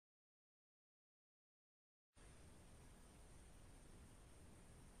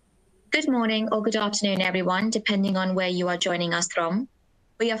Good morning or good afternoon, everyone, depending on where you are joining us from.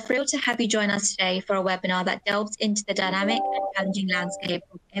 We are thrilled to have you join us today for a webinar that delves into the dynamic and challenging landscape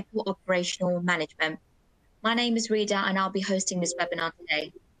of airport operational management. My name is Rita, and I'll be hosting this webinar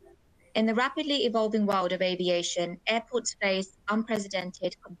today. In the rapidly evolving world of aviation, airports face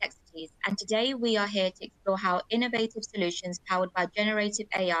unprecedented complexities, and today we are here to explore how innovative solutions powered by generative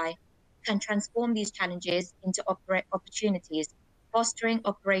AI can transform these challenges into opportunities, fostering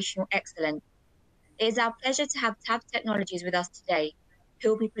operational excellence. It is our pleasure to have TAV Technologies with us today, who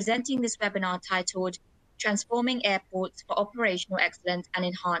will be presenting this webinar titled Transforming Airports for Operational Excellence and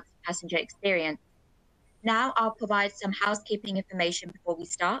Enhanced Passenger Experience. Now I'll provide some housekeeping information before we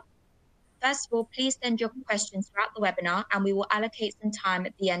start. First of all, please send your questions throughout the webinar, and we will allocate some time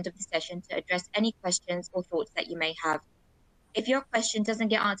at the end of the session to address any questions or thoughts that you may have. If your question doesn't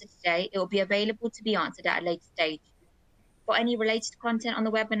get answered today, it will be available to be answered at a later stage. For any related content on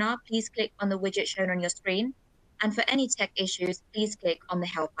the webinar, please click on the widget shown on your screen. And for any tech issues, please click on the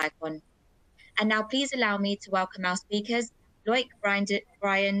help icon. And now please allow me to welcome our speakers, Loic,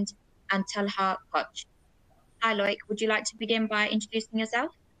 Brian, and Talha Koch. Hi, Loic, would you like to begin by introducing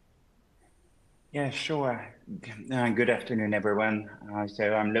yourself? Yeah, sure. Good afternoon, everyone.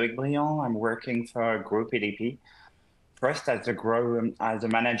 So I'm Loic Briand. I'm working for Groupe ADP. First, as a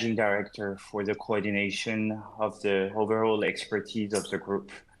managing director for the coordination of the overall expertise of the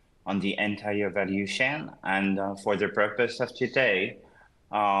group on the entire value chain. And for the purpose of today,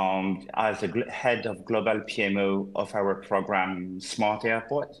 as the head of global PMO of our program, Smart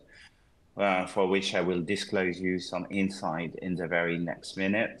Airport, for which I will disclose you some insight in the very next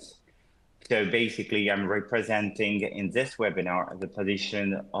minutes. So basically, I'm representing in this webinar the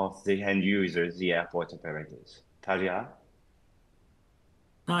position of the end users, the airport operators. Talha?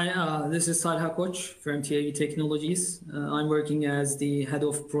 Hi, this is Talha Koch from TAV Technologies. I'm working as the head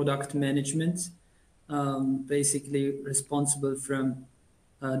of product management, basically responsible from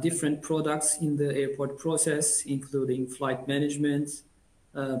different products in the airport process, including flight management,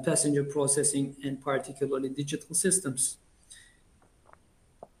 passenger processing, and particularly digital systems.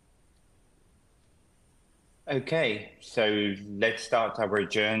 Okay, so let's start our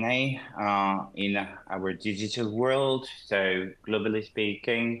journey in our digital world. So globally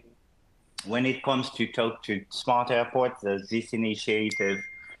speaking, when it comes to talk to smart airports, this initiative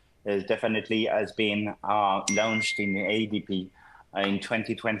is definitely has been launched in ADP in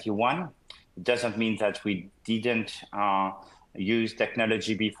 2021. It doesn't mean that we didn't use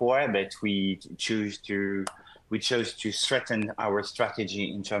technology before, but we chose to strengthen our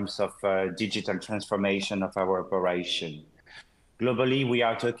strategy in terms of digital transformation of our operation. Globally, we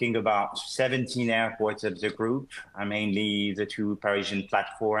are talking about 17 airports of the group, mainly the two Parisian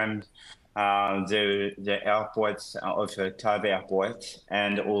platforms, the airports of TAV Airport,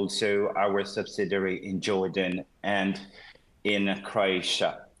 and also our subsidiary in Jordan and in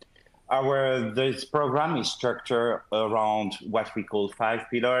Croatia. This program is structured around what we call 5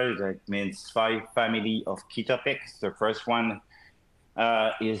 pillars. That means 5 family of key topics. The first one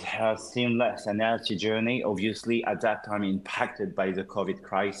is a seamless and healthy journey, obviously at that time impacted by the COVID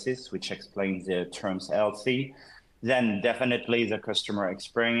crisis, which explains the terms healthy. Then definitely the customer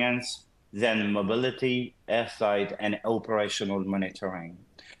experience, then mobility, airside, and operational monitoring.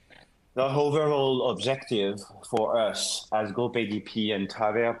 The overall objective for us as Groupe ADP and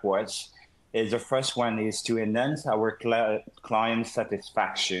TAV Airports is the first one is to enhance our client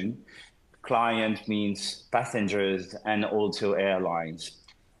satisfaction. Client means passengers and also airlines.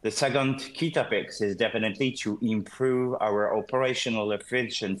 The second key topic is definitely to improve our operational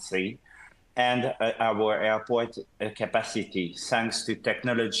efficiency and our airport capacity. Thanks to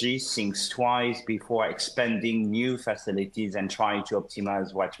technology, think twice before expanding new facilities and trying to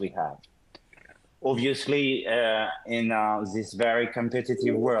optimize what we have. Obviously, in this very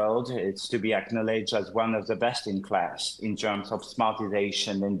competitive world, it's to be acknowledged as one of the best in class in terms of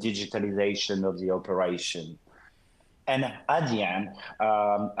smartization and digitalization of the operation. And at the end,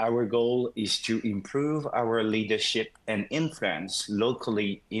 our goal is to improve our leadership and influence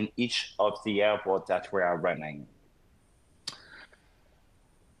locally in each of the airports that we are running.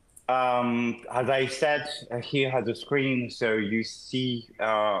 As I said, here has a screen, so you see,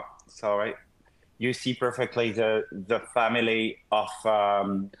 you see perfectly the family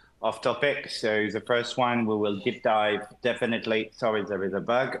of topics. So the first one, we will deep dive, definitely, sorry, there is a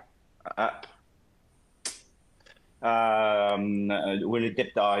bug. We'll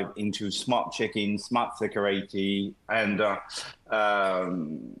deep dive into smart check-in, smart security, and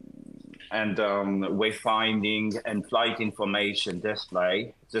wayfinding and flight information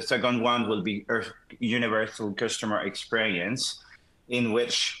display. The second one will be universal customer experience, in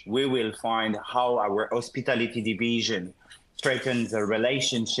which we will find how our hospitality division strengthens the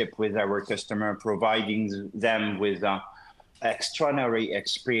relationship with our customer, providing them with extraordinary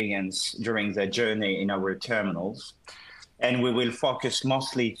experience during the journey in our terminals. And we will focus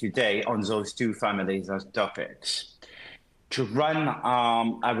mostly today on those two families of topics. To run,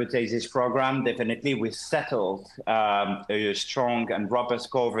 I would say, this program, definitely we settled a strong and robust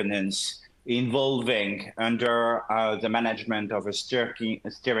governance involving under the management of a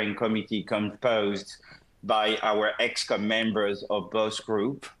steering committee composed by our ExCom members of both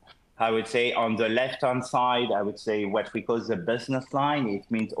groups. I would say on the left-hand side, I would say what we call the business line. It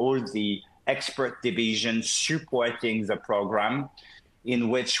means all the expert divisions supporting the program, in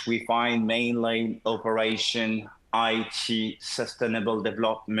which we find mainly operation, IT, sustainable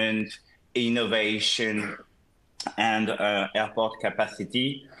development, innovation, and airport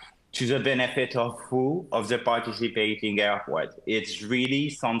capacity, to the benefit of who? Of the participating airport. It's really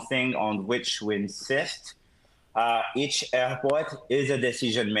something on which we insist. Each airport is a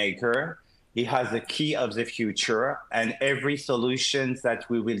decision maker. He has the key of the future, and every solution that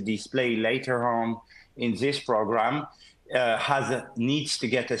we will display later on in this program needs to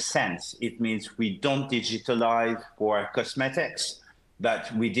get a sense. It means we don't digitalize for cosmetics,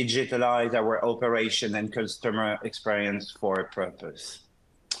 but we digitalize our operation and customer experience for a purpose.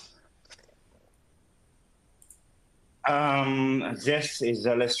 This is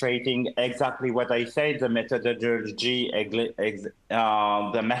illustrating exactly what I said. The methodology,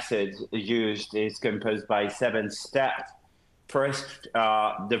 the method used is composed by 7 steps. First,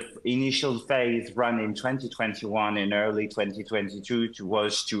 the initial phase run in 2021 and early 2022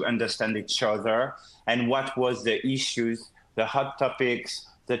 was to understand each other and what was the issues, the hot topics,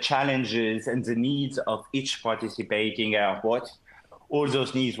 the challenges, and the needs of each participating airport. All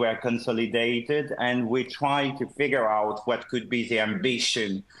those needs were consolidated, and we tried to figure out what could be the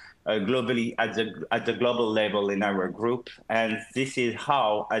ambition globally at the global level in our group. And this is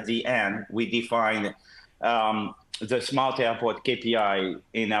how, at the end, we define the Smart Airport KPI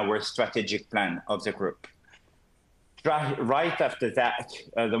in our strategic plan of the group. Right after that,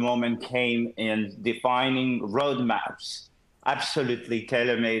 the moment came in defining roadmaps, absolutely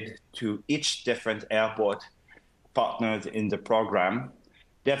tailor-made to each different airport partners in the program,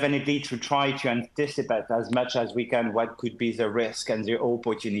 definitely to try to anticipate as much as we can what could be the risk and the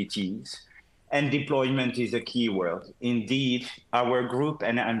opportunities. And deployment is a key word. Indeed, our group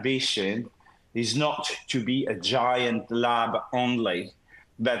and ambition is not to be a giant lab only,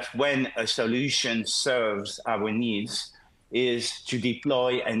 but when a solution serves our needs, is to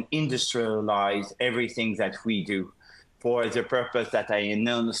deploy and industrialize everything that we do, for the purpose that I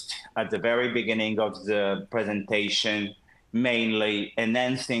announced at the very beginning of the presentation, mainly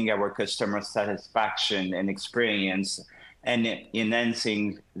enhancing our customer satisfaction and experience and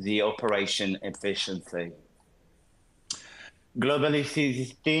enhancing the operation efficiency. Globally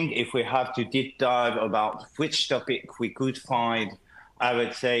speaking, if we have to deep dive about which topic we could find, I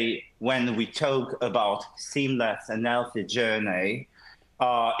would say when we talk about seamless and healthy journey,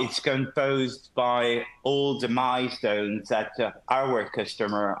 it's composed by all the milestones that our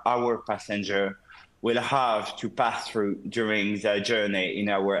customer, our passenger will have to pass through during the journey in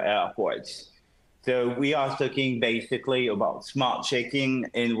our airports. So we are talking basically about smart checking,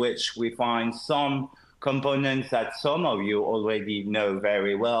 in which we find some components that some of you already know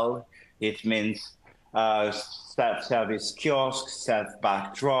very well. It means self-service kiosks,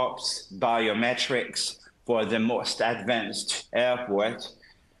 self-backdrops, biometrics, for the most advanced airport,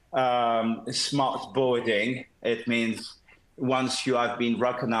 smart boarding. It means once you have been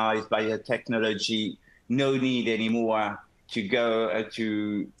recognized by the technology, no need anymore to go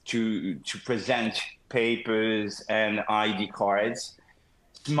to present papers and ID cards.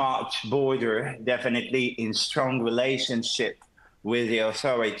 Smart border, definitely in strong relationship with the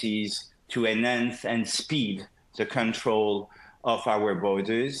authorities to enhance and speed the control of our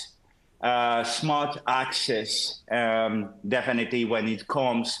borders. Smart access, definitely when it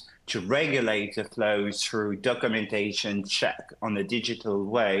comes to regulate the flows through documentation check on a digital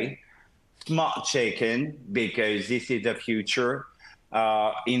way. Smart check-in, because this is the future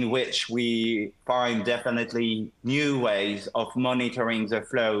in which we find definitely new ways of monitoring the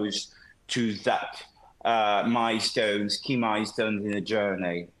flows to that key milestones in the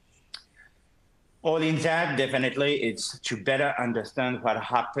journey. All in that, definitely, it's to better understand what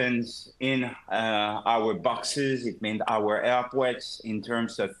happens in our boxes. It means our airports in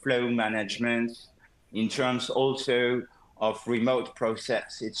terms of flow management, in terms also of remote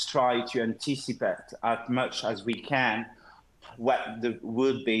process. It's try to anticipate as much as we can what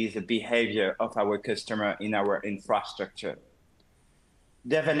would be the behavior of our customer in our infrastructure.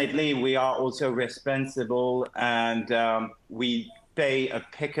 Definitely, we are also responsible, and we pay a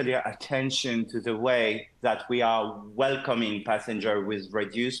peculiar attention to the way that we are welcoming passengers with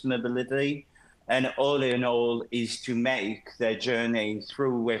reduced mobility. And all in all is to make their journey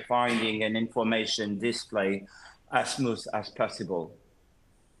through wayfinding and information display as smooth as possible.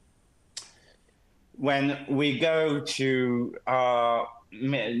 When we go to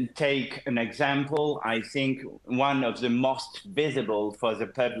take an example, I think one of the most visible for the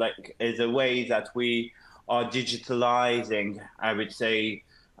public is the way that we are digitalizing, I would say,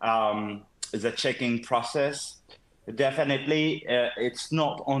 the check-in process. Definitely, it's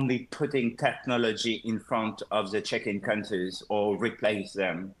not only putting technology in front of the check-in counters or replace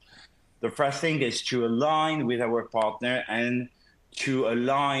them. The first thing is to align with our partner and to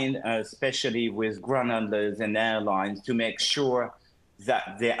align especially with ground handlers and airlines to make sure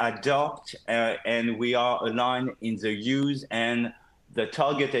that they adopt and we are aligned in the use and the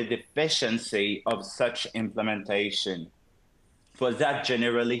targeted efficiency of such implementation. For that,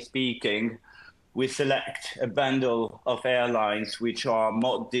 generally speaking, we select a bundle of airlines which are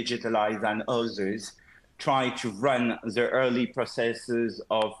more digitalized than others, try to run the early processes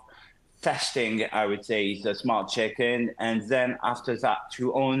of testing, I would say, the smart check-in, and then after that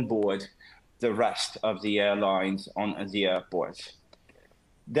to onboard the rest of the airlines on the airport.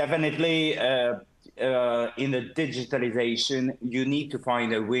 Definitely, in the digitalization, you need to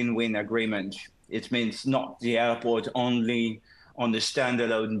find a win-win agreement. It means not the airport only on the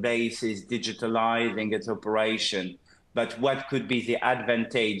standalone basis digitalizing its operation, but what could be the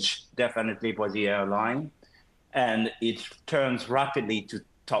advantage definitely for the airline. And it turns rapidly to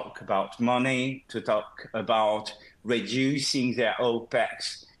talk about money, to talk about reducing their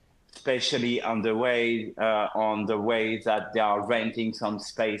OPEX, especially on the way that they are renting some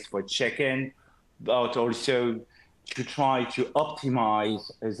space for check-in, but also to try to optimize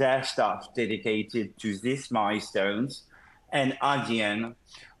their staff dedicated to these milestones, and at the end,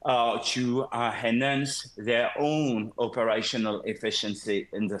 to enhance their own operational efficiency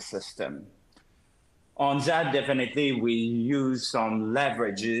in the system. On that, definitely, we use some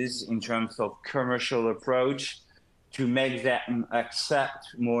leverages in terms of commercial approach to make them accept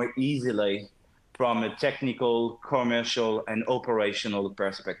more easily from a technical, commercial, and operational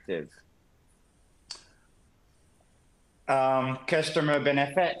perspective. Customer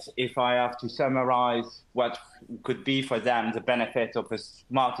benefits, if I have to summarize what could be for them the benefit of a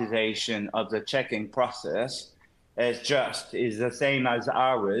smartization of the check-in process, is the same as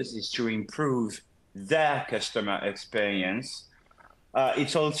ours, is to improve their customer experience.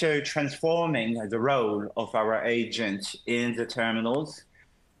 It's also transforming the role of our agents in the terminals,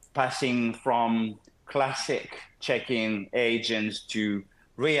 passing from classic check-in agents to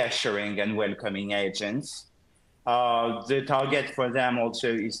reassuring and welcoming agents. The target for them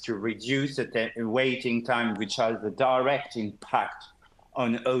also is to reduce the waiting time, which has a direct impact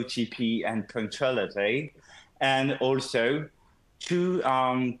on OTP and punctuality, and also to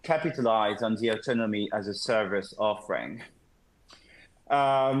capitalize on the autonomy as a service offering.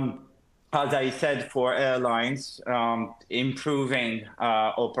 As I said, for airlines, improving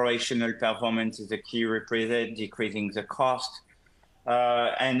operational performance is a key requisite, decreasing the cost,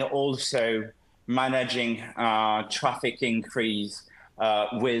 and also managing traffic increase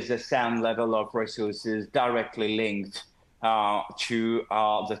with the same level of resources directly linked to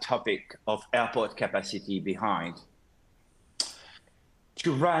the topic of airport capacity behind.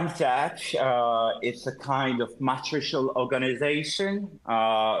 To run that, it's a kind of matricial organization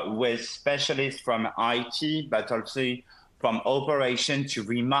with specialists from IT, but also from operation to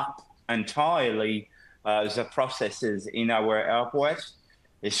remap entirely the processes in our airports.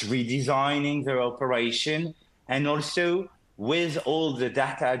 It's redesigning their operation and also with all the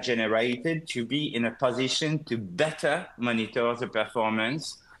data generated to be in a position to better monitor the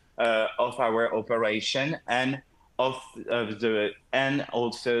performance of our operation and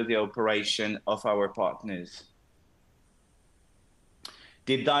also the operation of our partners.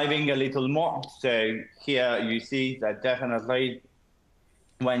 Deep diving a little more. So here you see that definitely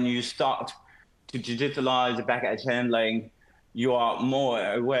when you start to digitalize the baggage handling, you are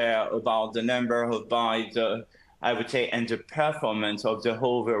more aware about the number of bytes, I would say, and the performance of the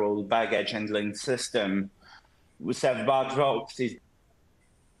overall baggage handling system. With Self-Badrops is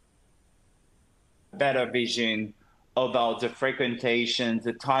better vision about the frequentation,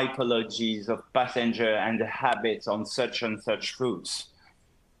 the typologies of passenger and the habits on such and such routes.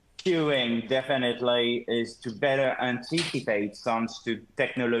 Queuing definitely is to better anticipate thanks to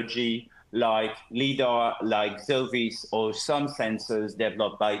technology like LIDAR, like Zovis, or some sensors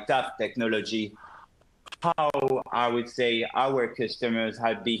developed by TAF technology how I would say our customers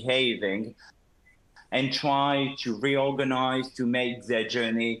are behaving and try to reorganize to make their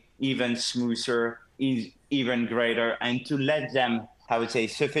journey even smoother, even greater, and to let them, I would say,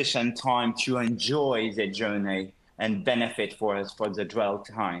 sufficient time to enjoy their journey and benefit for us for the dwell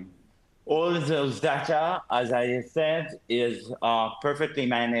time. All of those data, as I said, is perfectly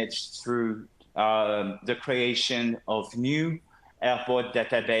managed through the creation of new airport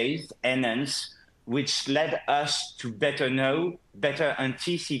database, ENANCE, which led us to better know, better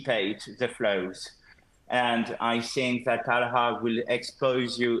anticipate the flows. And I think that Talha will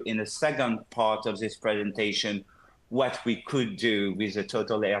expose you in the second part of this presentation what we could do with the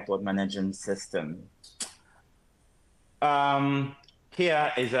total airport management system.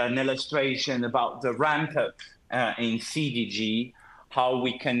 Here is an illustration about the ramp up in CDG, how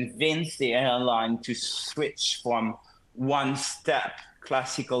we convince the airline to switch from one step,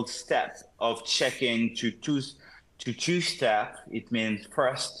 classical step of check-in to two step. It means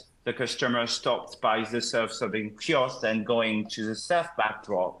first the customer stops by the self-serving kiosk and going to the self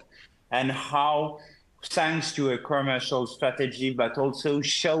backdrop, and how thanks to a commercial strategy, but also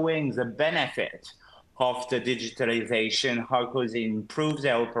showing the benefit of the digitalization, how it improves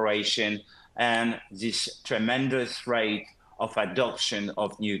their operation and this tremendous rate of adoption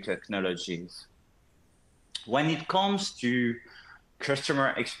of new technologies. When it comes to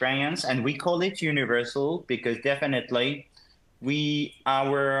customer experience, and we call it universal because definitely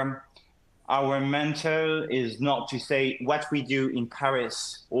our mentor is not to say what we do in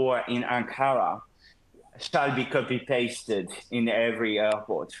Paris or in Ankara shall be copy-pasted in every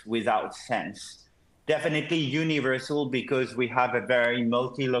airport without sense. Definitely universal because we have a very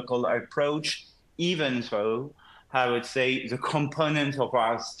multi-local approach, even though I would say the component of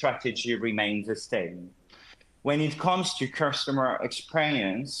our strategy remains the same. When it comes to customer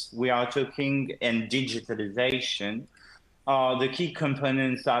experience, we are talking in digitalization. The key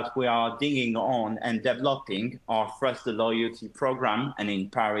components that we are digging on and developing are first the loyalty program, and in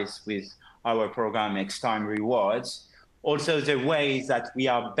Paris with our program Extime Rewards. Also the ways that we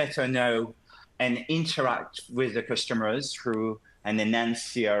are better know and interact with the customers through an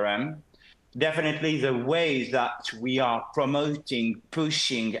enhanced CRM. Definitely the ways that we are promoting,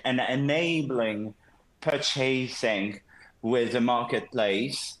 pushing, and enabling purchasing with the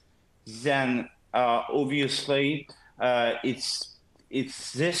marketplace. Then obviously this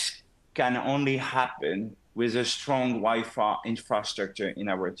can only happen with a strong Wi-Fi infrastructure in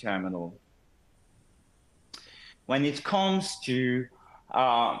our terminal. When it comes to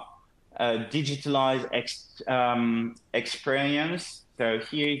digitalized experience, so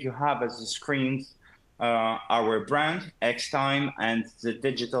here you have as the screens our brand, Extime, and the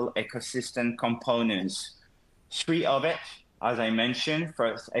digital ecosystem components. Three of it, as I mentioned.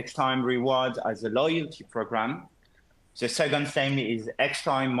 First, Extime Rewards as a loyalty program. The second thing is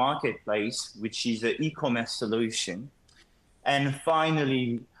Extime Marketplace, which is an e-commerce solution. And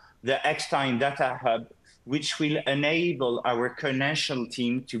finally, the Extime Data Hub, which will enable our commercial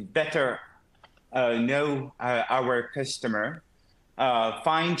team to better know our customer,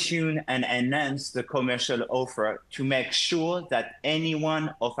 fine-tune and enhance the commercial offer to make sure that any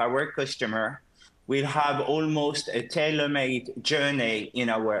one of our customers will have almost a tailor-made journey in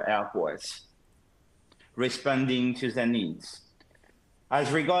our airports, responding to their needs.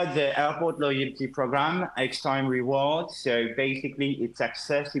 As regards the airport loyalty program, Extime Rewards, so basically it's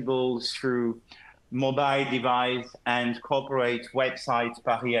accessible through mobile device and corporate website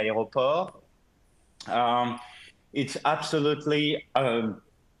Paris Aéroport. It's absolutely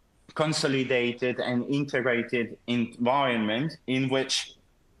consolidated and integrated environment in which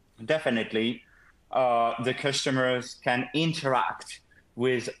definitely the customers can interact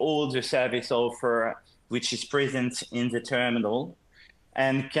with all the service offer which is present in the terminal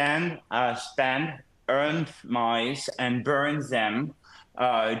and can spend, earn miles and burn them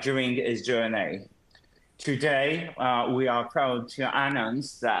during his journey. Today, we are proud to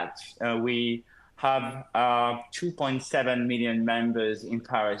announce that we have 2.7 million members in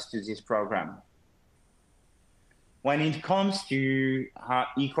Paris to this program. When it comes to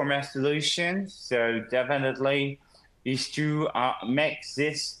e-commerce solutions, so definitely is to make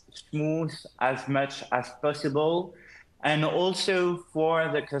this smooth as much as possible, and also for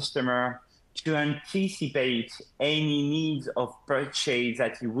the customer to anticipate any needs of purchase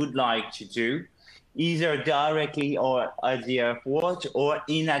that you would like to do, either directly or at the airport or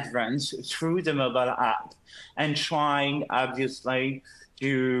in advance through the mobile app, and trying obviously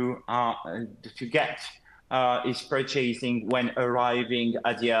to get his purchasing when arriving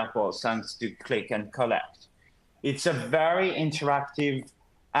at the airport thanks to click and collect. It's a very interactive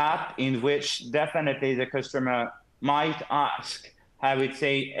app in which definitely the customer might ask, I would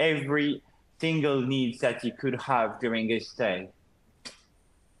say, every single needs that he could have during his stay.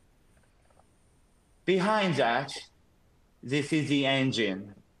 Behind that, this is the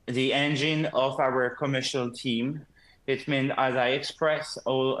engine of our commercial team. It means, as I expressed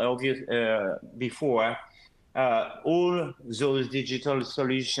before, all those digital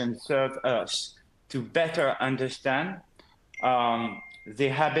solutions serve us to better understand the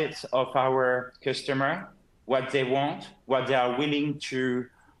habits of our customer, what they want, what they are willing to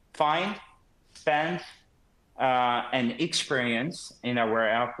find, spend, and experience in our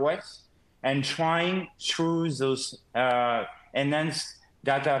airports, and trying through those enhanced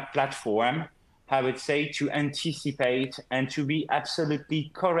data platform, I would say, to anticipate and to be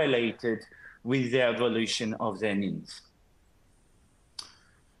absolutely correlated with the evolution of their needs.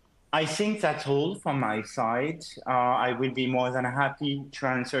 I think that's all from my side. I will be more than happy to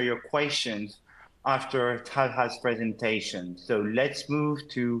answer your questions after Talha's presentation. So let's move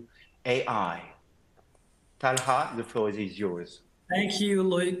to AI. Talha, the floor is yours. Thank you,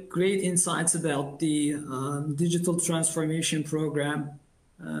 Loic. Great insights about the digital transformation program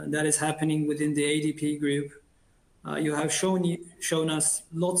that is happening within the ADP group. You have shown us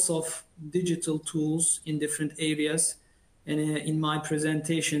lots of digital tools in different areas. And in my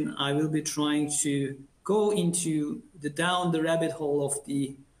presentation, I will be trying to go into down the rabbit hole of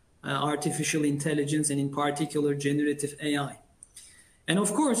the artificial intelligence and in particular generative AI. And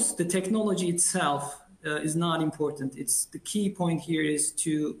of course, the technology itself is not important. It's the key point here is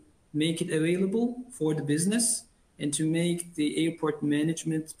to make it available for the business and to make the airport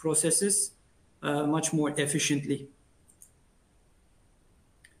management processes much more efficiently.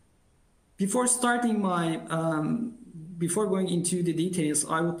 Before starting before going into the details,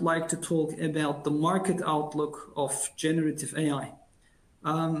 I would like to talk about the market outlook of generative AI.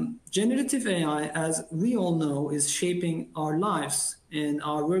 Generative AI, as we all know, is shaping our lives and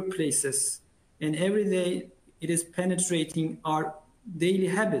our workplaces. And every day it is penetrating our daily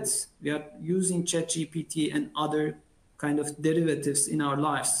habits. We are using ChatGPT and other kind of derivatives in our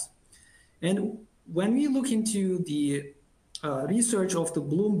lives. And when we look into the research of the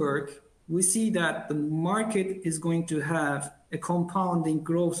Bloomberg, we see that the market is going to have a compounding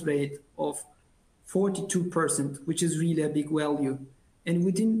growth rate of 42%, which is really a big value. And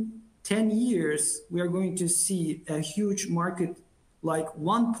within 10 years, we are going to see a huge market like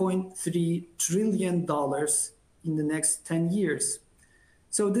 $1.3 trillion in the next 10 years.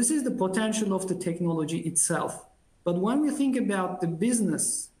 So this is the potential of the technology itself. But when we think about the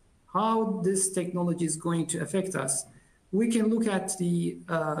business, how this technology is going to affect us, we can look at the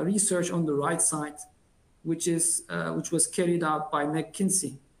research on the right side, which was carried out by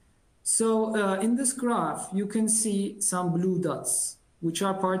McKinsey. So in this graph, you can see some blue dots, which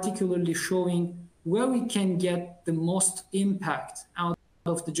are particularly showing where we can get the most impact out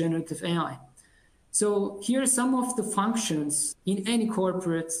of the generative AI. So here are some of the functions in any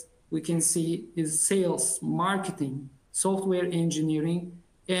corporate we can see is sales, marketing, software engineering,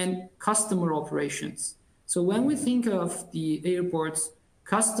 and customer operations. So when we think of the airports,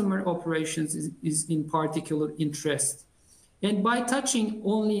 customer operations is in particular interest. And by touching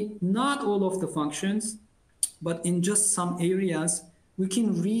only not all of the functions, but in just some areas, we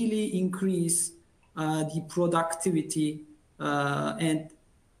can really increase the productivity. And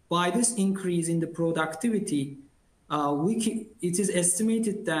by this increase in the productivity, it is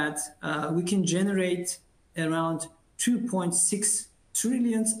estimated that we can generate around 2.6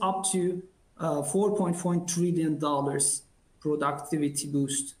 trillion up to $4.4 trillion productivity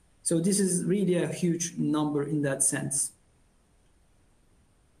boost. So this is really a huge number in that sense.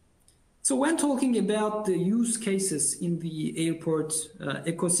 So when talking about the use cases in the airport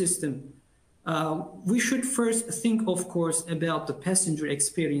ecosystem, we should first think, of course, about the passenger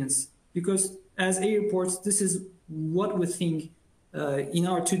experience, because as airports, this is what we think in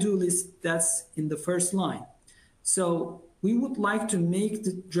our to-do list that's in the first line. So we would like to make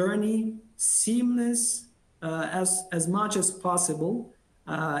the journey seamless as much as possible.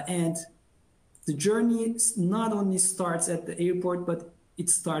 And the journey not only starts at the airport, but it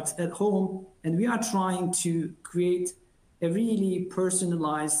starts at home. And we are trying to create a really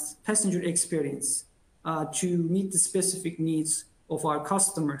personalized passenger experience to meet the specific needs of our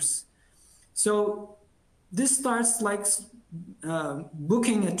customers. So this starts like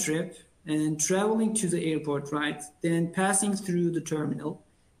booking a trip and traveling to the airport, right? Then passing through the terminal,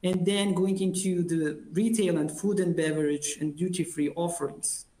 and then going into the retail and food and beverage and duty-free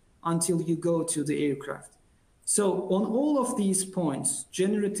offerings until you go to the aircraft. So on all of these points,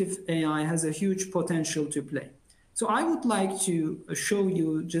 generative AI has a huge potential to play. So I would like to show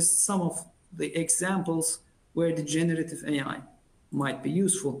you just some of the examples where the generative AI might be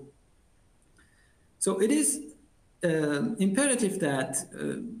useful. So it is imperative that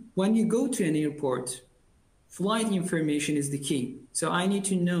when you go to an airport, flight information is the key. So I need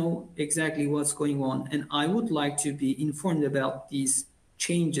to know exactly what's going on, and I would like to be informed about these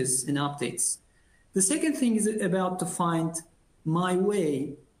changes and updates. The second thing is about to find my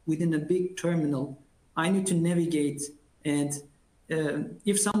way within a big terminal. I need to navigate, and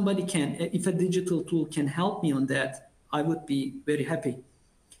if somebody can, if a digital tool can help me on that, I would be very happy.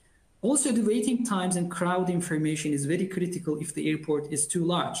 Also, the waiting times and crowd information is very critical if the airport is too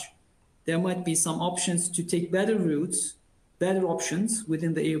large. There might be some options to take better routes, better options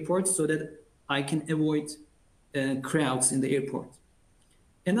within the airport so that I can avoid crowds in the airport.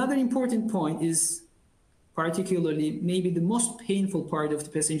 Another important point is particularly maybe the most painful part of the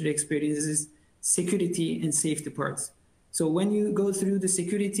passenger experience is security and safety parts. So when you go through the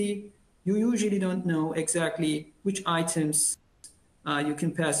security, you usually don't know exactly which items you can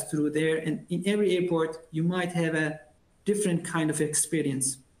pass through there. And in every airport, you might have a different kind of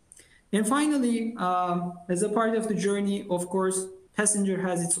experience. And finally, as a part of the journey, of course, passenger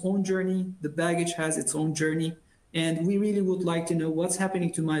has its own journey, the baggage has its own journey, and we really would like to know what's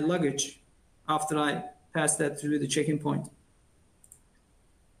happening to my luggage after I pass that through the check-in point.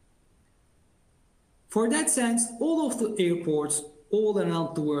 For that sense, all of the airports all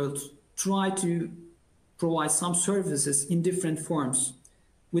around the world try to provide some services in different forms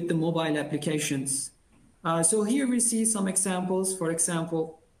with the mobile applications. So here we see some examples. For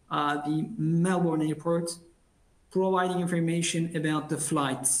example, the Melbourne Airport providing information about the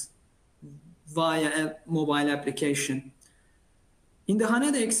flights via a mobile application. In the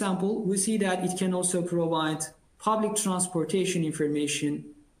Haneda example, we see that it can also provide public transportation information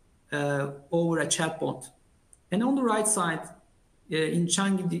over a chatbot. And on the right side, in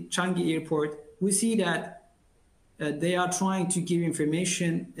Changi Airport, we see that they are trying to give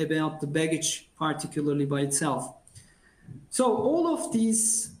information about the baggage, particularly by itself. So all of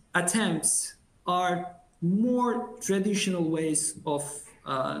these attempts are more traditional ways of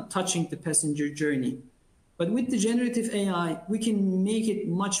touching the passenger journey. But with the generative AI, we can make it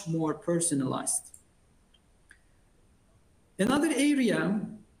much more personalized. Another area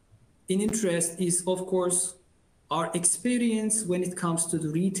in interest is, of course, our experience when it comes to the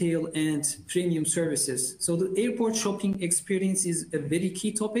retail and premium services. So the airport shopping experience is a very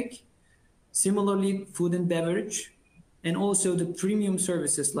key topic. Similarly, food and beverage, and also the premium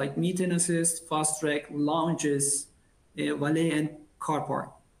services like meet and assist, fast track, lounges, valet, and car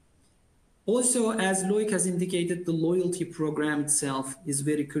park. Also, as Loic has indicated, the loyalty program itself is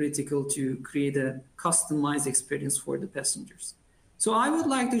very critical to create a customized experience for the passengers. So I would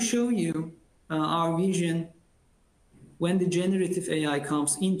like to show you our vision when the generative AI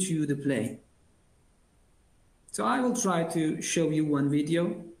comes into the play. So I will try to show you one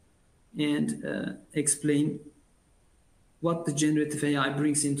video and explain what the generative AI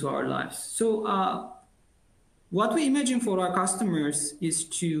brings into our lives. So what we imagine for our customers is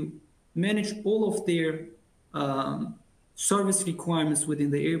to manage all of their service requirements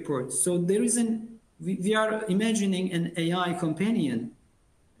within the airport. So there is we are imagining an AI companion,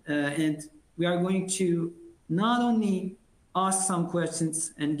 and we are going to not only ask some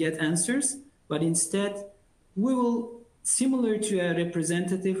questions and get answers, but instead we will, similar to a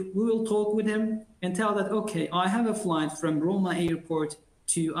representative, we will talk with him and tell that, okay, I have a flight from Roma Airport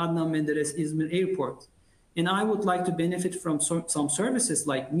to Adnan Menderes Izmir Airport, and I would like to benefit from some services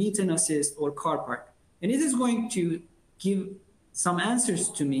like meet and assist or car park. And it is going to give some answers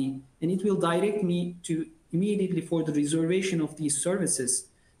to me, and it will direct me to immediately for the reservation of these services.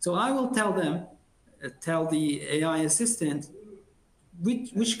 So I will tell them, tell the AI assistant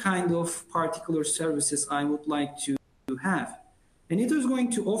which kind of particular services I would like to have. And it is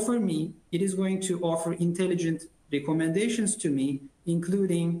going to offer me, it is going to offer intelligent recommendations to me,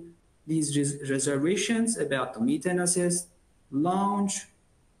 including these reservations about the meet and assist, lounge,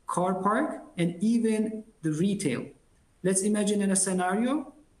 car park, and even the retail. Let's imagine in a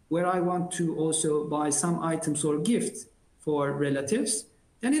scenario where I want to also buy some items or gifts for relatives,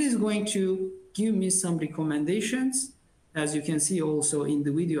 then it is going to give me some recommendations, as you can see also in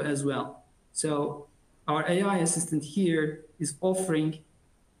the video as well. So our AI assistant here is offering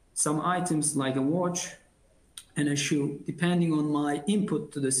some items like a watch and a shoe, depending on my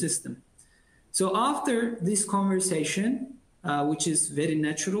input to the system. So after this conversation, which is very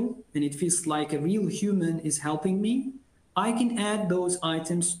natural, and it feels like a real human is helping me, I can add those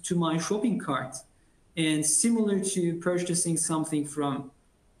items to my shopping cart. And similar to purchasing something from,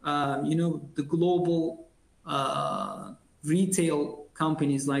 the global retail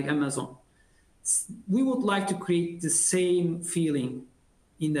companies like Amazon. We would like to create the same feeling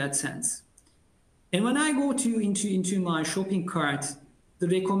in that sense. And when I go into my shopping cart, the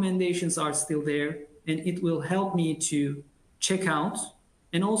recommendations are still there, and it will help me to check out.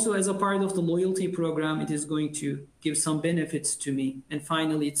 And also as a part of the loyalty program, it is going to give some benefits to me. And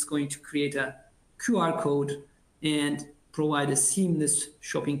finally, it's going to create a QR code and provide a seamless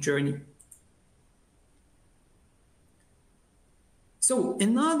shopping journey. So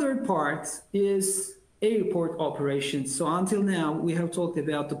another part is airport operations. So until now, we have talked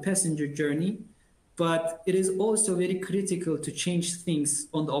about the passenger journey, but it is also very critical to change things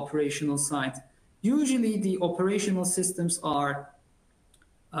on the operational side. Usually the operational systems are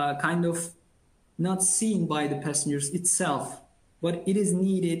kind of not seen by the passengers itself, but it is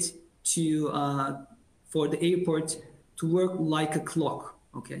needed to for the airport to work like a clock,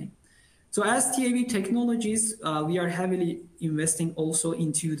 okay? So as TAV Technologies, we are heavily investing also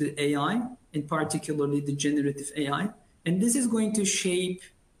into the AI, and particularly the generative AI. And this is going to shape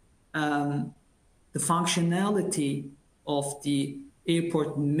the functionality of the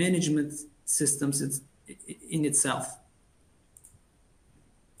airport management systems in itself.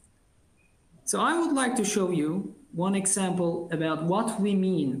 So I would like to show you one example about what we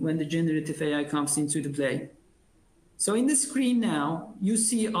mean when the generative AI comes into the play. So in the screen now, you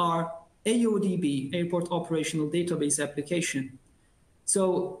see our AODB, Airport Operational Database application.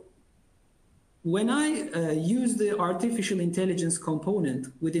 So when I use the artificial intelligence component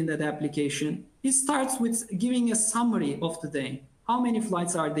within that application, it starts with giving a summary of the day. How many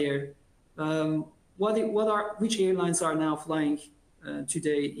flights are there? Which airlines are now flying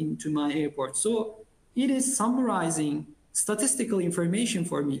today into my airport? So it is summarizing statistical information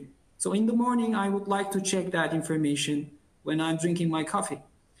for me. So in the morning, I would like to check that information when I'm drinking my coffee.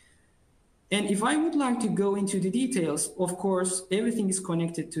 And if I would like to go into the details, of course, everything is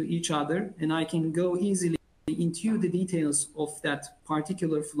connected to each other, and I can go easily into the details of that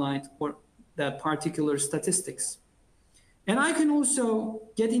particular flight or that particular statistics. And I can also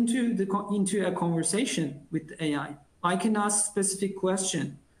get into a conversation with the AI. I can ask specific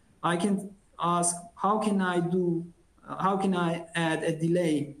question. I can ask, how can I add a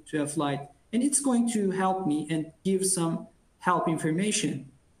delay to a flight? And it's going to help me and give some help information.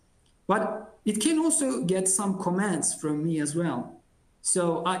 But it can also get some commands from me as well.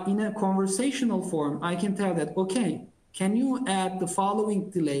 So in a conversational form, I can tell that, okay, can you add the following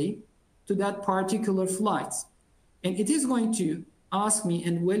delay to that particular flight? And it is going to ask me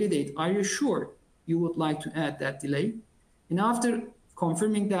and validate, are you sure you would like to add that delay? And after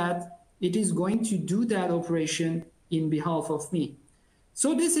confirming that, it is going to do that operation in behalf of me.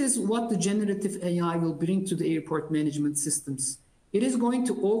 So this is what the generative AI will bring to the airport management systems. It is going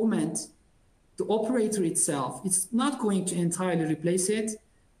to augment the operator itself. It's not going to entirely replace it,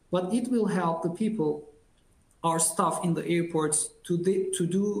 but it will help the people, our staff in the airports, to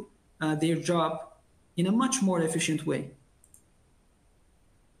do their job in a much more efficient way.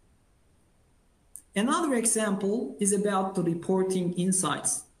 Another example is about the reporting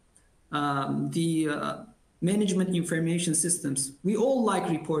insights, the management information systems. We all like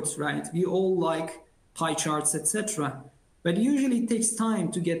reports, right? We all like pie charts, etc. But usually it takes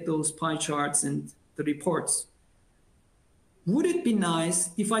time to get those pie charts and the reports. Would it be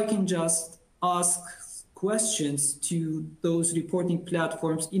nice if I can just ask questions to those reporting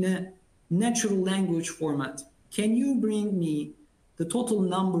platforms in a natural language format? Can you bring me the total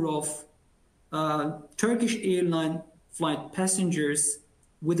number of Turkish airline flight passengers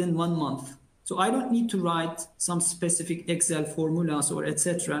within 1 month? So I don't need to write some specific Excel formulas or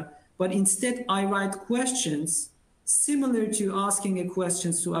etc. But instead I write questions similar to asking a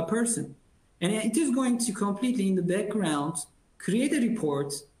question to a person. And it is going to completely in the background create a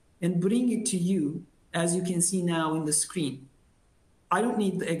report and bring it to you, as you can see now in the screen. I don't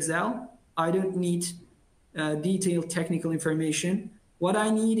need the Excel. I don't need detailed technical information. What I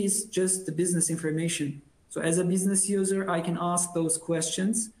need is just the business information. So as a business user, I can ask those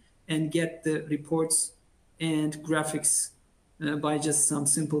questions and get the reports and graphics by just some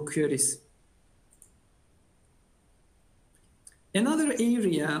simple queries. Another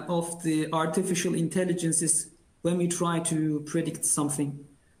area of the artificial intelligence is when we try to predict something.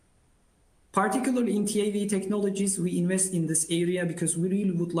 Particularly in TAV Technologies, we invest in this area because we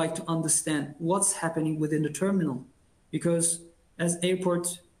really would like to understand what's happening within the terminal. Because as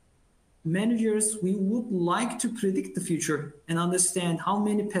airport managers, we would like to predict the future and understand how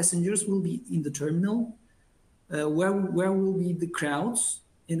many passengers will be in the terminal, where will be the crowds,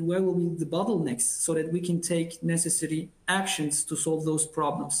 and where will be the bottlenecks, so that we can take necessary actions to solve those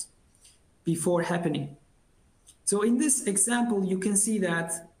problems before happening. So in this example, you can see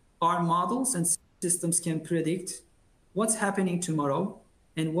that our models and systems can predict what's happening tomorrow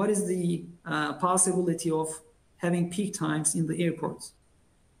and what is the possibility of having peak times in the airports.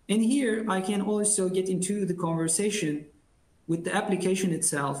 And here I can also get into the conversation with the application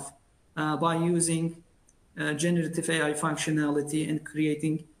itself by using generative AI functionality and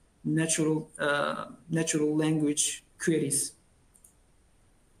creating natural language queries.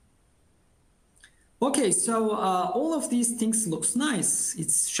 Okay, so all of these things looks nice.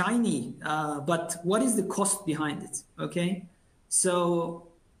 It's shiny, but what is the cost behind it? Okay, so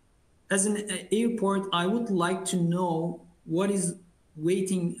as an airport, I would like to know what is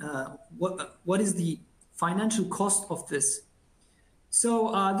waiting. What is the financial cost of this?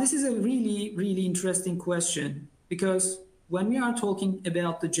 So this is a really, really interesting question, because when we are talking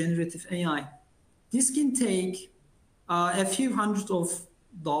about the generative AI, this can take a few hundreds of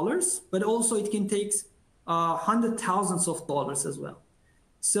dollars, but also it can take hundred thousands of dollars as well.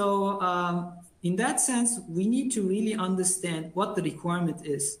 So in that sense, we need to really understand what the requirement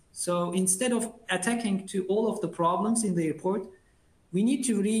is. So instead of attacking to all of the problems in the airport, we need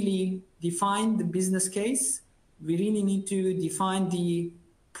to really define the business case. We really need to define the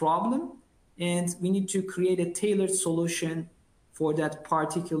problem, and we need to create a tailored solution for that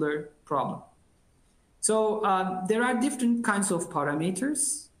particular problem. So there are different kinds of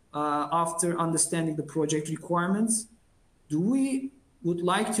parameters after understanding the project requirements. Do we would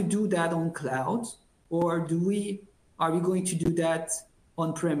like to do that on cloud, or are we going to do that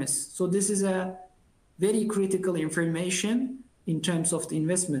on premise? So this is a very critical information in terms of the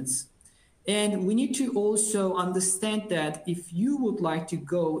investments. And we need to also understand that if you would like to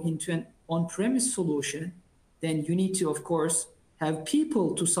go into an on-premise solution, then you need to, of course, have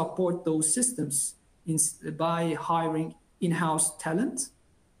people to support those systems by hiring in-house talent,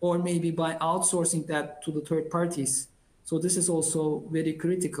 or maybe by outsourcing that to the third parties. So this is also very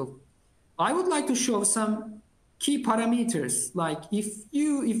critical. I would like to show some key parameters, like if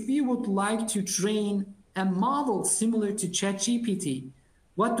you would like to train a model similar to ChatGPT,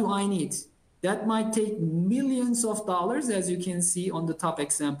 what do I need? That might take millions of dollars, as you can see on the top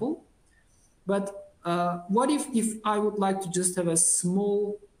example. But what if I would like to just have a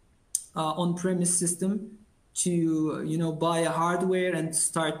small on-premise system to buy a hardware and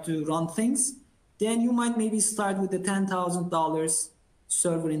start to run things? Then you might maybe start with a $10,000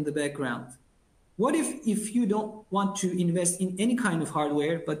 server in the background. What if you don't want to invest in any kind of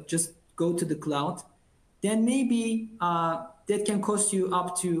hardware, but just go to the cloud? Then maybe that can cost you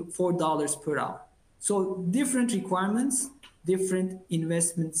up to $4 per hour. So different requirements, different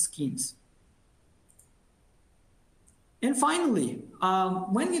investment schemes. And finally,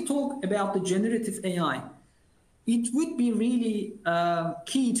 when we talk about the generative AI, it would be really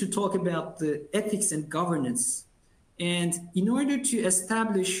key to talk about the ethics and governance. And in order to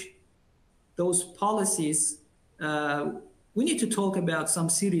establish those policies, we need to talk about some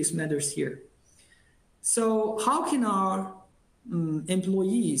serious matters here. So how can our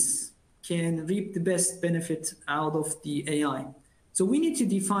employees can reap the best benefit out of the AI? So we need to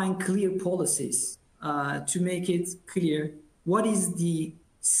define clear policies to make it clear what is the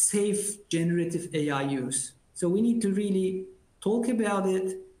safe generative AI use. So we need to really talk about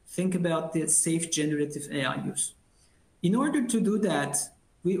it, think about the safe generative AI use. In order to do that,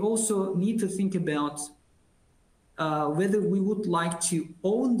 we also need to think about whether we would like to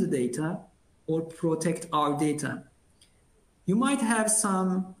own the data or protect our data. You might have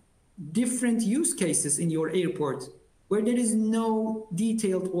some different use cases in your airport where there is no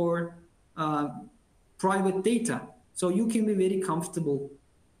detailed or private data. So you can be very comfortable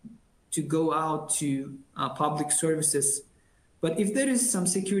to go out to public services. But if there is some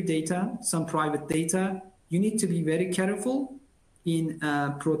secure data, some private data, you need to be very careful in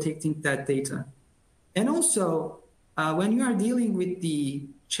protecting that data. And also, when you are dealing with the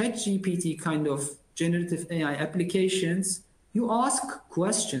ChatGPT kind of generative AI applications, you ask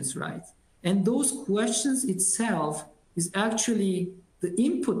questions, right? And those questions itself is actually the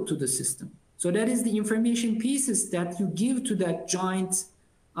input to the system. So that is the information pieces that you give to that giant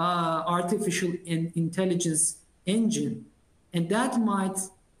artificial intelligence engine. And that might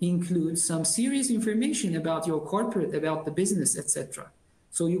include some serious information about your corporate, about the business, etc.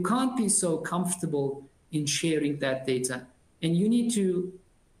 So you can't be so comfortable in sharing that data. And you need to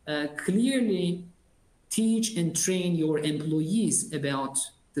clearly teach and train your employees about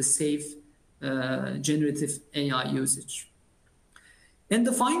the safe generative AI usage. And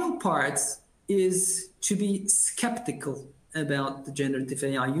the final part is to be skeptical about the generative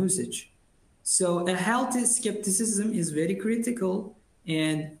AI usage. So a healthy skepticism is very critical,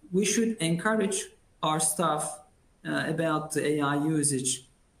 and we should encourage our staff about the AI usage,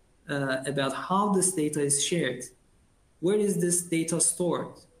 about how this data is shared. Where is this data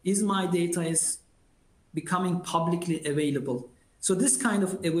stored? Is my data is becoming publicly available? So this kind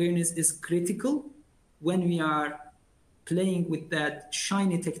of awareness is critical when we are playing with that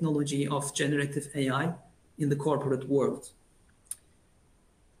shiny technology of generative AI in the corporate world.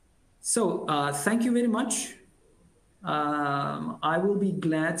 So thank you very much. I will be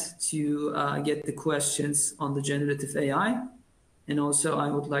glad to get the questions on the generative AI. And also I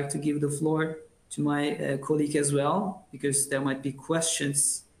would like to give the floor to my colleague as well, because there might be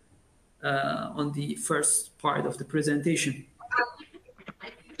questions on the first part of the presentation.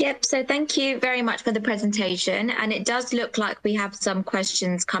 Yep, so thank you very much for the presentation. And it does look like we have some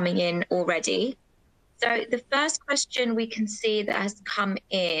questions coming in already. So the first question we can see that has come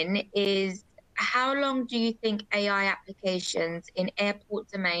in is, how long do you think AI applications in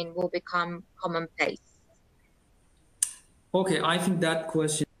airport domain will become commonplace? Okay, I think that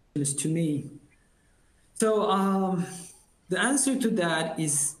question is to me. So the answer to that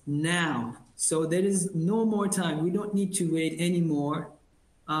is now. So there is no more time. We don't need to wait anymore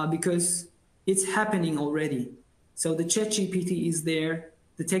because it's happening already. So the ChatGPT is there,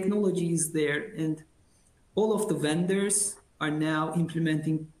 the technology is there, and all of the vendors are now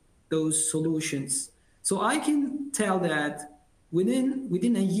implementing those solutions. So I can tell that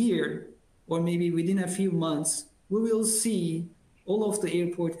within a year, or maybe within a few months, we will see all of the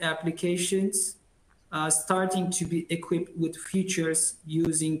airport applications starting to be equipped with features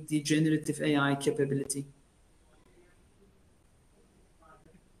using the generative AI capability.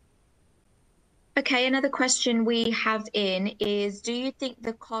 Okay, another question we have in is, do you think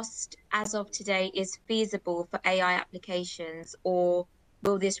the cost as of today is feasible for AI applications, or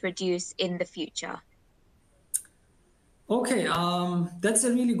will this reduce in the future? Okay, that's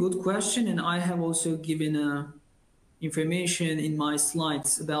a really good question. And I have also given information in my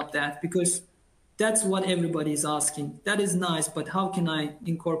slides about that, because that's what everybody is asking. That is nice, but how can I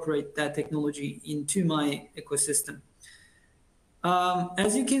incorporate that technology into my ecosystem?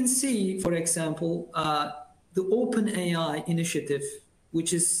 As you can see, for example, the OpenAI initiative,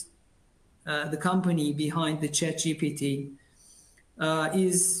 which is the company behind the ChatGPT,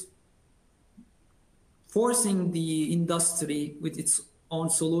 is forcing the industry with its own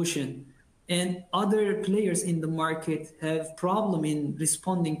solution. And other players in the market have problem in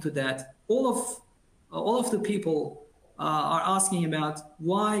responding to that. All of the people are asking about,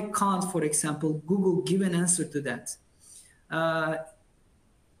 why can't, for example, Google give an answer to that?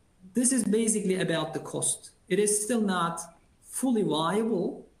 This is basically about the cost. It is still not fully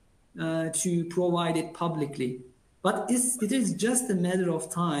viable to provide it publicly, but it is just a matter of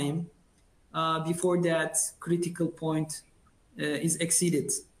time before that critical point is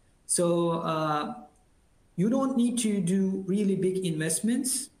exceeded. So you don't need to do really big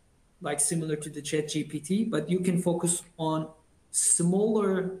investments, like similar to the ChatGPT, but you can focus on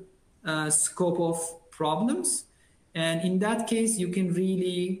smaller scope of problems. And in that case, you can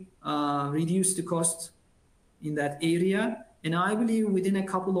really reduce the cost in that area. And I believe within a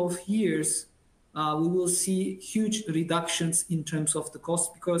couple of years, we will see huge reductions in terms of the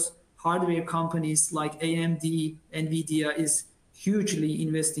cost, because hardware companies like AMD, NVIDIA is hugely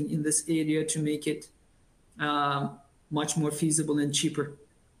investing in this area to make it much more feasible and cheaper.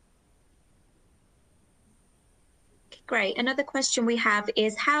 Great. Another question we have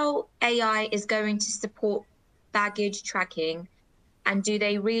is how AI is going to support baggage tracking, and do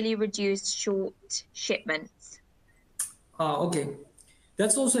they really reduce short shipments? Okay,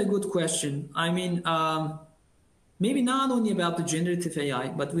 that's also a good question. I mean, maybe not only about the generative AI,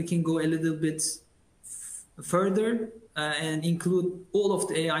 but we can go a little bit further and include all of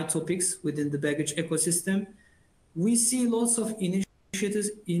the AI topics within the baggage ecosystem. We see lots of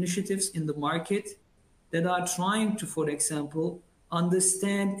initiatives in the market that are trying to, for example,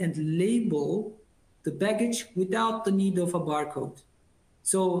 understand and label the baggage without the need of a barcode.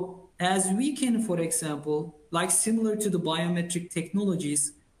 So as we can, for example, like similar to the biometric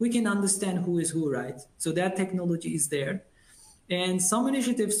technologies, we can understand who is who, right? So that technology is there. And some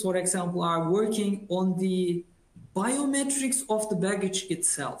initiatives, for example, are working on the biometrics of the baggage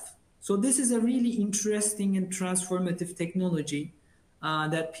itself. So this is a really interesting and transformative technology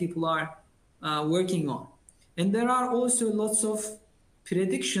that people are working on. And there are also lots of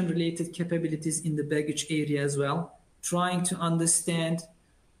prediction-related capabilities in the baggage area as well, trying to understand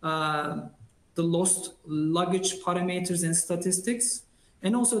the lost luggage parameters and statistics.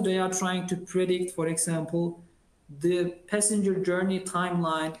 And also they are trying to predict, for example, the passenger journey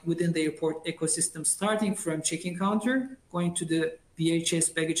timeline within the airport ecosystem, starting from check-in counter, going to the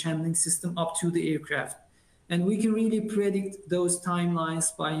BHS baggage handling system up to the aircraft. And we can really predict those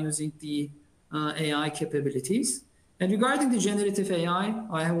timelines by using the AI capabilities. And regarding the generative AI,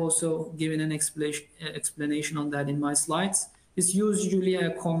 I have also given an explanation on that in my slides. It's usually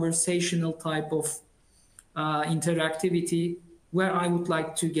a conversational type of interactivity where I would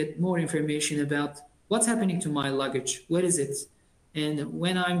like to get more information about what's happening to my luggage, where is it, and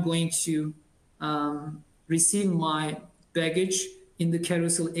when I'm going to receive my baggage in the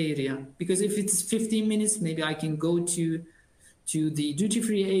carousel area. Because if it's 15 minutes, maybe I can go to the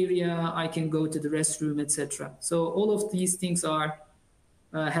duty-free area, I can go to the restroom, etc. So all of these things are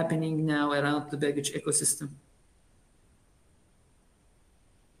happening now around the baggage ecosystem.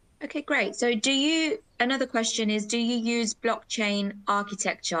 Okay, great. So another question is, do you use blockchain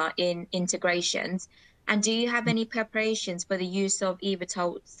architecture in integrations? And do you have any preparations for the use of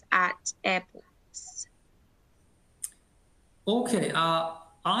eVTOLs at airports? Okay,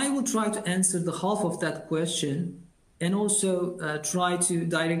 I will try to answer the half of that question and also try to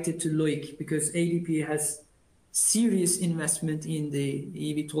direct it to Loic, because ADP has serious investment in the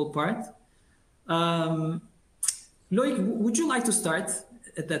eVTOL part. Loic, would you like to start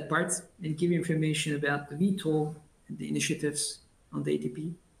at that part and give information about the VTOL and the initiatives on the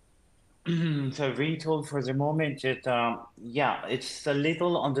ADP? So VTOL for the moment, yeah, it's a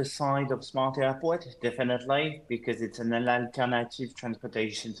little on the side of smart airport, definitely, because it's an alternative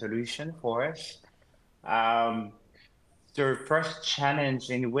transportation solution for us. The first challenge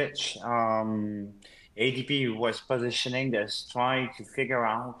in which ADP was positioning is trying to figure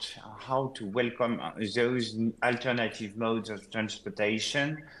out how to welcome those alternative modes of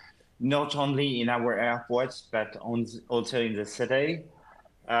transportation, not only in our airports, but also in the city.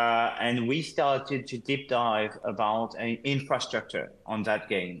 And we started to deep dive about an infrastructure on that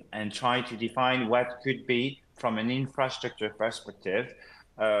game and try to define what could be, from an infrastructure perspective,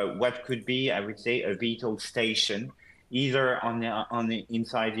 what could be, I would say, a VTOL station, either on the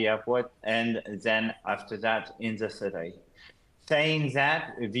inside the airport and then after that in the city. Saying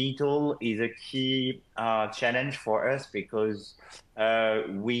that, VTOL is a key challenge for us because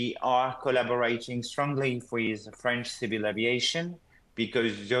we are collaborating strongly with French civil aviation,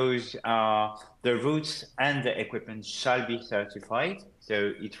 because those the routes and the equipment shall be certified.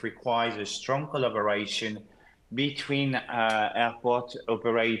 So it requires a strong collaboration between airport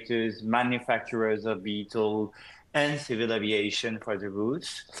operators, manufacturers of VTOL, and civil aviation for the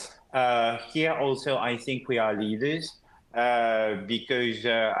routes. Here also, I think we are leaders because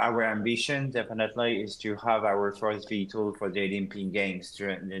our ambition definitely is to have our first VTOL for the Olympic Games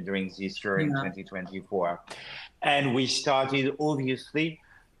during this year in 2024. And we started, obviously,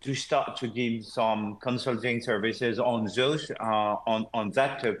 to give some consulting services on those on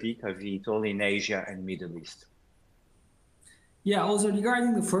that topic of VTOL in Asia and Middle East. Yeah, also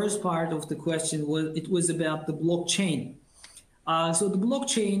regarding the first part of the question, it was about the blockchain. So the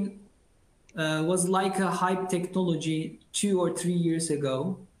blockchain was like a hype technology 2 or 3 years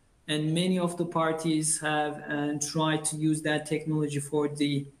ago, and many of the parties have tried to use that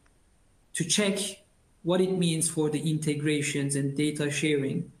technology to check what it means for the integrations and data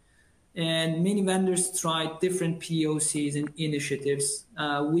sharing. And many vendors tried different POCs and initiatives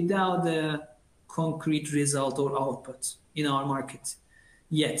without a concrete result or output in our market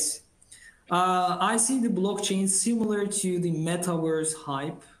yet. I see the blockchain similar to the metaverse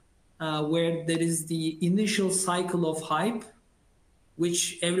hype, where there is the initial cycle of hype,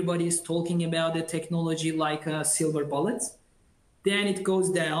 which everybody is talking about the technology like a silver bullet. Then it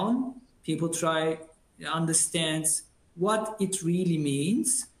goes down. People try to understand what it really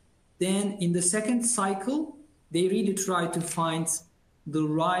means. Then in the second cycle, they really try to find the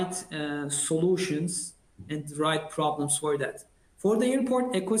right solutions and the right problems for that. For the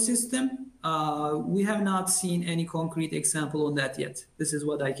airport ecosystem, we have not seen any concrete example on that yet. This is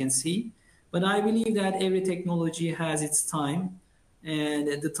what I can see. But I believe that every technology has its time,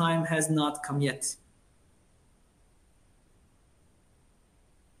 and the time has not come yet.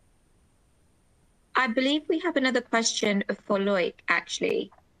 I believe we have another question for Loic,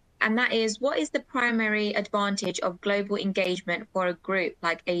 actually. And that is, what is the primary advantage of global engagement for a group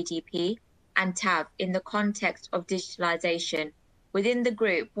like ADP and TAV in the context of digitalization? Within the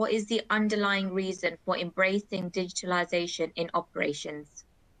group, what is the underlying reason for embracing digitalization in operations?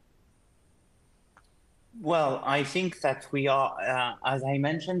 Well, I think that we are, as I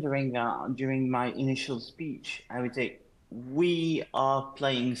mentioned during my initial speech, I would say we are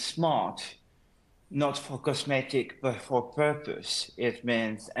playing smart, not for cosmetic, but for purpose. It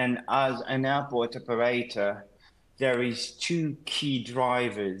means, and as an airport operator, there is 2 key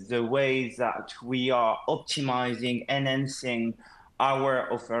drivers: the way that we are optimizing, enhancing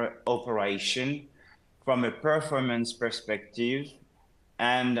our operation, from a performance perspective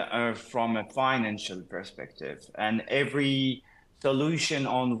and from a financial perspective. And every solution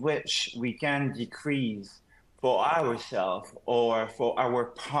on which we can decrease for ourselves or for our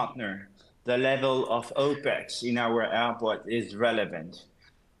partner the level of OPEX in our airport is relevant.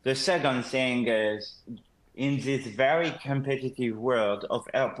 The second thing is, in this very competitive world of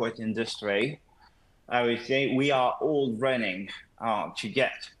airport industry, I would say we are all running to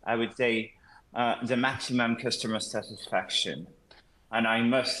get, I would say, the maximum customer satisfaction. And I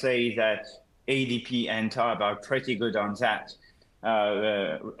must say that ADP and TAB are pretty good on that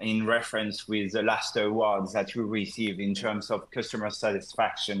in reference with the last awards that we received in terms of customer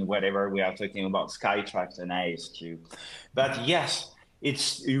satisfaction, whatever we are talking about Skytrax and ISQ. But yes,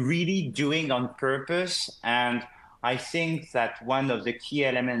 it's really doing on purpose. And I think that one of the key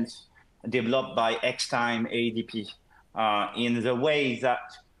elements developed by Xtime ADP in the way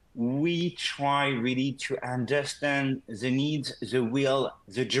that we try really to understand the needs, the will,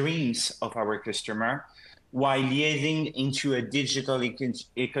 the dreams of our customer while liaising into a digital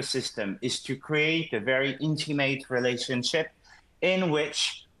ecosystem is to create a very intimate relationship in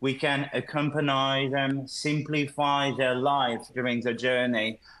which we can accompany them, simplify their lives during the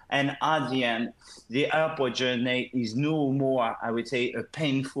journey. And at the end, the airport journey is no more, I would say, a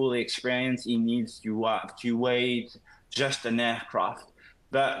painful experience. It needs to wait just an aircraft.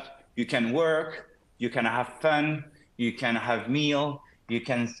 But you can work, you can have fun, you can have meal, you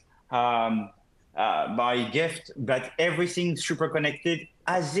can buy gift, but everything super connected,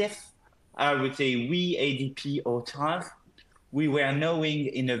 as if, I would say, we, ADP or TAV, we were knowing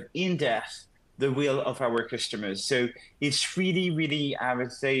in depth the will of our customers. So it's really, really, I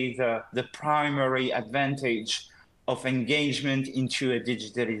would say, the primary advantage of engagement into a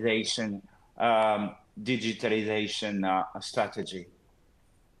digitalization strategy.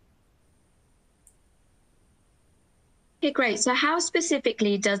 Okay, great. So how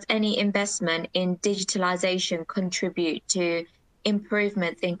specifically does any investment in digitalization contribute to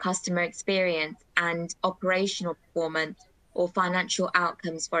improvements in customer experience and operational performance or financial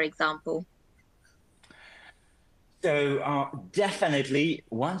outcomes, for example? So definitely,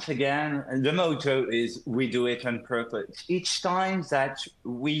 once again, the motto is we do it on purpose. Each time that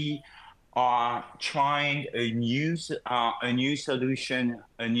we are trying a new solution,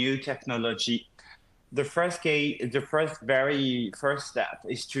 a new technology, the very first step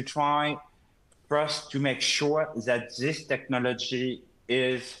is to try first to make sure that this technology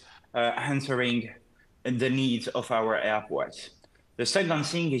is answering the needs of our airports. The second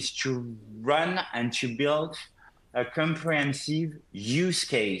thing is to run and to build a comprehensive use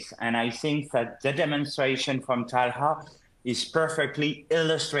case. And I think that the demonstration from Talha is perfectly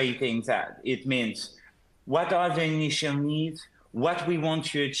illustrating that. It means what are the initial needs, what we want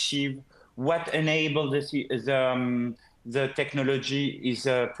to achieve, what enable the technology is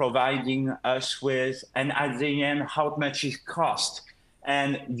providing us with, and at the end, how much it costs.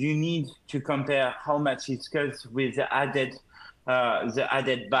 And you need to compare how much it costs with the added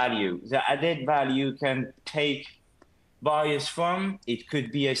value. The added value can take various forms. It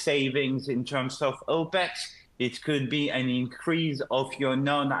could be a savings in terms of OPEX. It could be an increase of your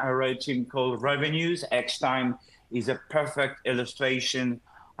non-aeronautical revenues. Xtime is a perfect illustration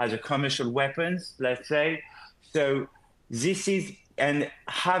as a commercial weapons, let's say. So this is, and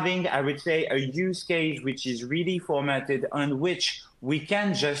having, I would say, a use case which is really formatted on which we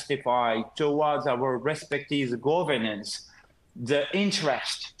can justify towards our respective governance the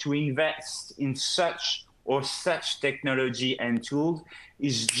interest to invest in such technology and tools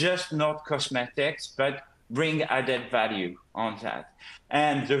is just not cosmetics, but bring added value on that.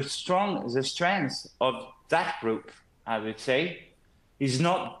 And the strength of that group, I would say, is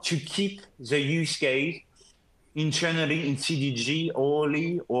not to keep the use case internally in CDG,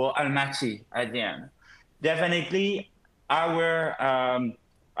 Orly, or Almaty at the end. Definitely, our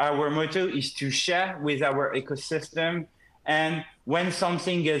motto is to share with our ecosystem, and when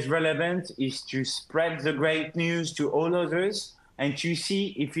something is relevant, is to spread the great news to all others and to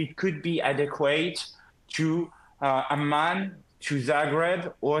see if it could be adequate to Amman, to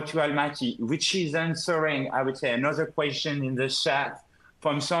Zagreb, or to Almaty, which is answering, I would say, another question in the chat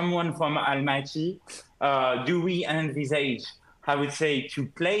from someone from Almaty. Do we envisage, I would say, to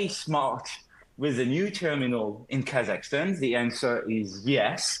play smart with a new terminal in Kazakhstan? The answer is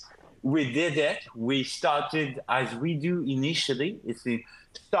yes. We did it. We started, as we do initially, is to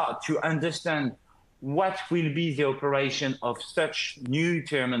start to understand what will be the operation of such new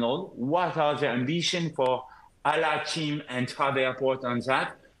terminal, what are the ambition for ALA team and TAV Airport on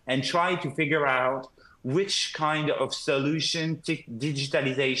that, and try to figure out which kind of solution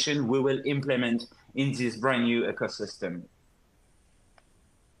digitalization we will implement in this brand new ecosystem.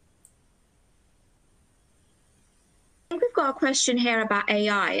 I think we've got a question here about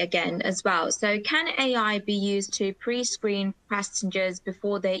AI again as well. So can AI be used to pre-screen passengers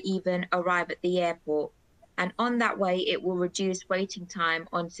before they even arrive at the airport? And on that way, it will reduce waiting time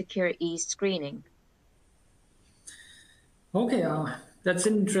on security screening. Okay, that's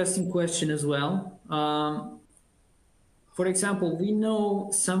an interesting question as well. For example, we know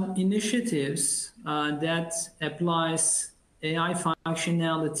some initiatives that applies AI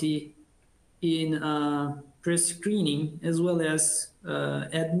functionality in pre-screening, as well as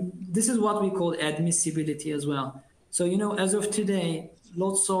this is what we call admissibility as well. So, you know, as of today,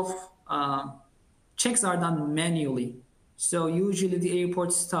 lots of checks are done manually. So usually the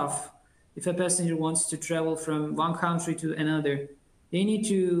airport staff, if a passenger wants to travel from one country to another, they need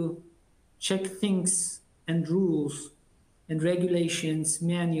to check things and rules and regulations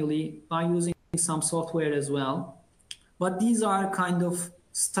manually by using some software as well. But these are kind of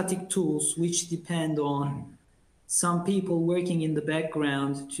static tools which depend on some people working in the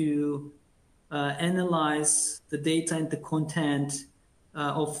background to analyze the data and the content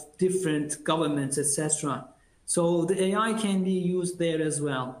of different governments, etc. So the AI can be used there as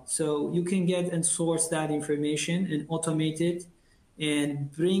well. So you can get and source that information and automate it and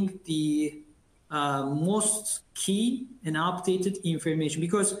bring the most key and updated information,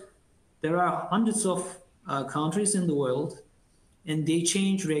 because there are hundreds of countries in the world and they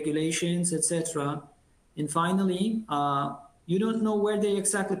change regulations, etc. And finally, you don't know where they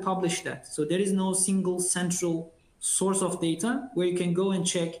exactly publish that. So there is no single central source of data where you can go and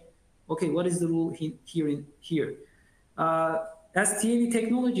check, okay, what is the rule here? As TAV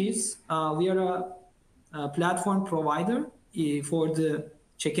Technologies, we are a platform provider for the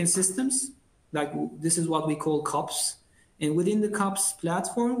check-in systems. Like this is what we call COPS. And within the COPS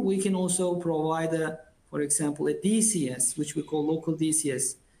platform, we can also provide, for example, a DCS, which we call local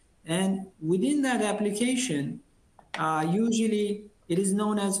DCS. And within that application, usually it is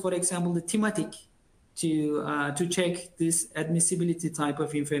known as, for example, the thematic to check this admissibility type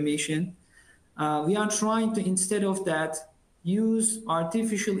of information. We are trying to, instead of that, use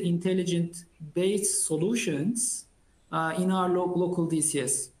artificial intelligence based solutions in our local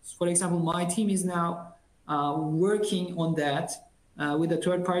DCS. For example, my team is now working on that with a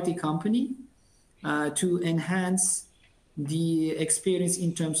third-party company to enhance the experience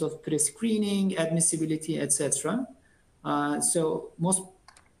in terms of pre-screening, admissibility, etc. So most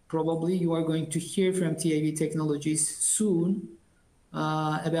probably you are going to hear from TAV Technologies soon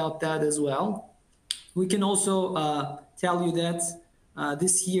about that as well. We can also tell you that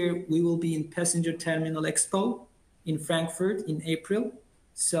this year we will be in Passenger Terminal Expo in Frankfurt in April.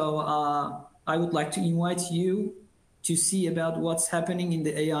 So I would like to invite you to see about what's happening in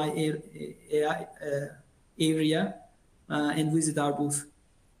the AI area and visit our booth.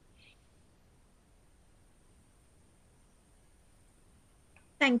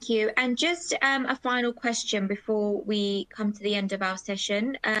 Thank you. And just a final question before we come to the end of our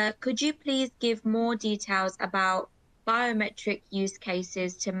session. Could you please give more details about biometric use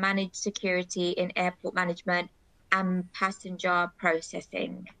cases to manage security in airport management and passenger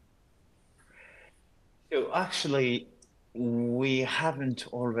processing? So actually, we haven't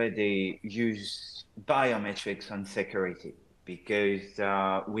already used biometrics on security because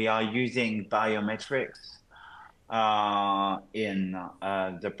we are using biometrics in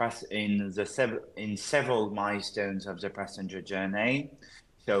several milestones of the passenger journey.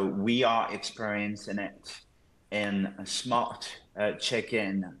 So we are experiencing it in smart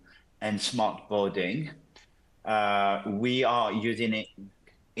check-in and smart boarding. We are using it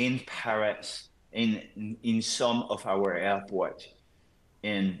in Paris, in some of our airports,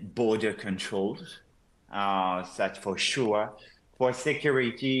 in border controls. That's for sure. For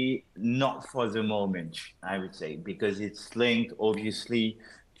security, not for the moment, I would say, because it's linked obviously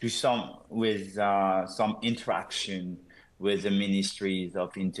to some interaction with the ministries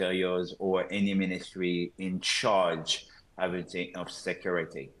of interiors or any ministry in charge, I would say, of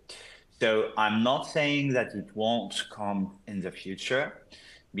security. So I'm not saying that it won't come in the future,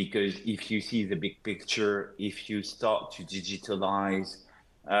 because if you see the big picture, if you start to digitalize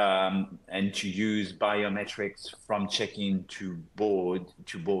and to use biometrics from check-in to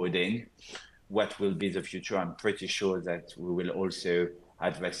boarding, what will be the future? I'm pretty sure that we will also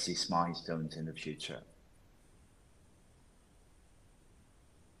address these milestones in the future.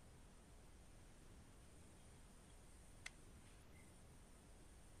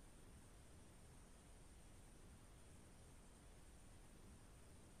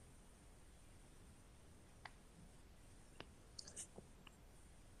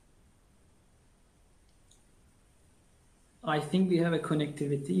 I think we have a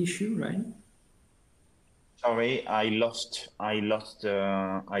connectivity issue, right? Sorry, I lost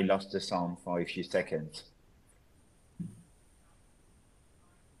the sound for a few seconds.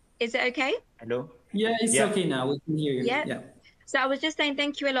 Is it okay? Hello? Yeah, it's Yeah. okay now. We can hear you. Yeah. Yeah. So I was just saying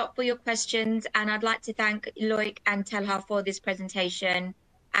thank you a lot for your questions, and I'd like to thank Loic and Telha for this presentation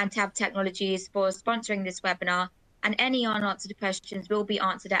and Tab Technologies for sponsoring this webinar, and any unanswered questions will be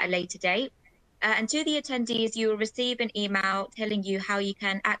answered at a later date. And to the attendees, you will receive an email telling you how you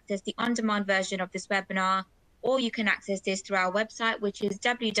can access the on-demand version of this webinar, or you can access this through our website, which is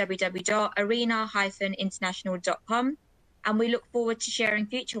www.arena-international.com. And we look forward to sharing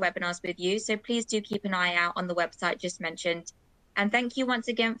future webinars with you. So please do keep an eye out on the website just mentioned. And thank you once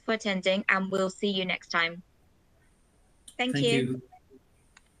again for attending, and we'll see you next time. Thank you.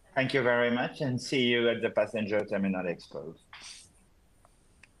 Thank you very much, and see you at the Passenger Terminal Expo.